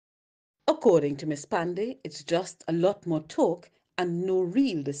According to Ms. Panday, it's just a lot more talk and no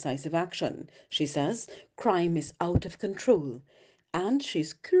real decisive action. She says crime is out of control and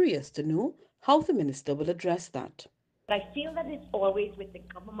she's curious to know how the minister will address that. I feel that it's always with the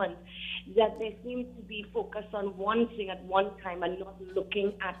government that they seem to be focused on one thing at one time and not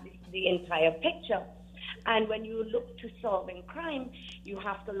looking at the entire picture. And when you look to solving crime, you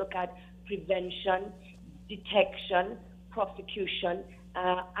have to look at prevention, detection, prosecution,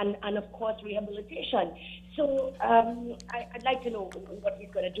 and of course, rehabilitation. So I'd like to know what he's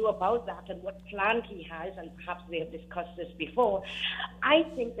going to do about that and what plan he has, and perhaps we have discussed this before. I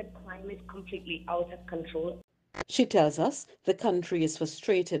think that crime is completely out of control. She tells us the country is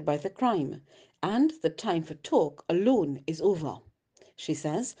frustrated by the crime and the time for talk alone is over. She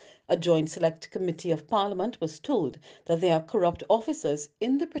says a joint select committee of Parliament was told that there are corrupt officers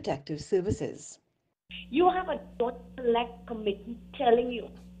in the protective services. You have a joint select committee telling you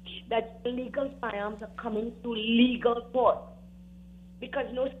that illegal firearms are coming through legal port because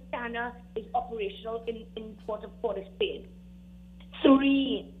no scanner is operational in Port of Spain.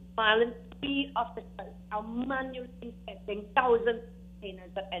 3 violent speed officers are manually inspecting thousands of containers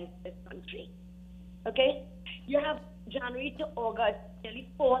that enter this country. Okay? You have January to August, nearly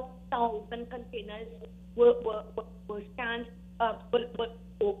 4,000 containers were scanned, were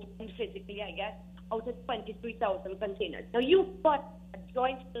opened physically, I guess, out of 23,000 containers. Now you've got a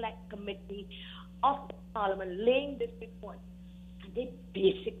joint select committee of the Parliament laying this report, and they're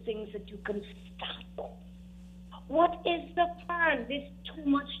basic things that you can start on. What is the plan? There's too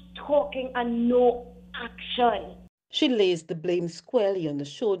much talking and no action. She lays the blame squarely on the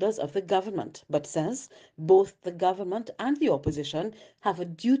shoulders of the government, but says both the government and the opposition have a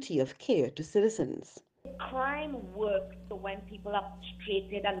duty of care to citizens. Crime works so when people are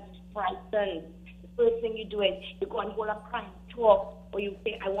frustrated and frightened. The first thing you do is you go and hold a crime talk, or you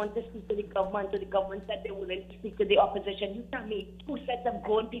say, I want to speak to the government, so the government said they wouldn't speak to the opposition. You tell me 2 sets of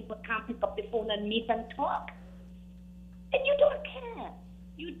grown people can't pick up the phone and meet and talk. And you don't care.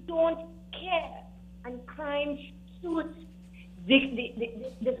 You don't care. And crime suits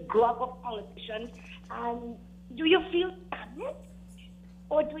this group of politicians. And do you feel stagnant?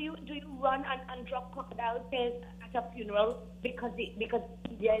 Or do you run and drop crocodile tears at a funeral because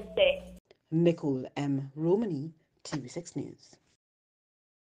India is there? Nicole M Romany, TV6 News.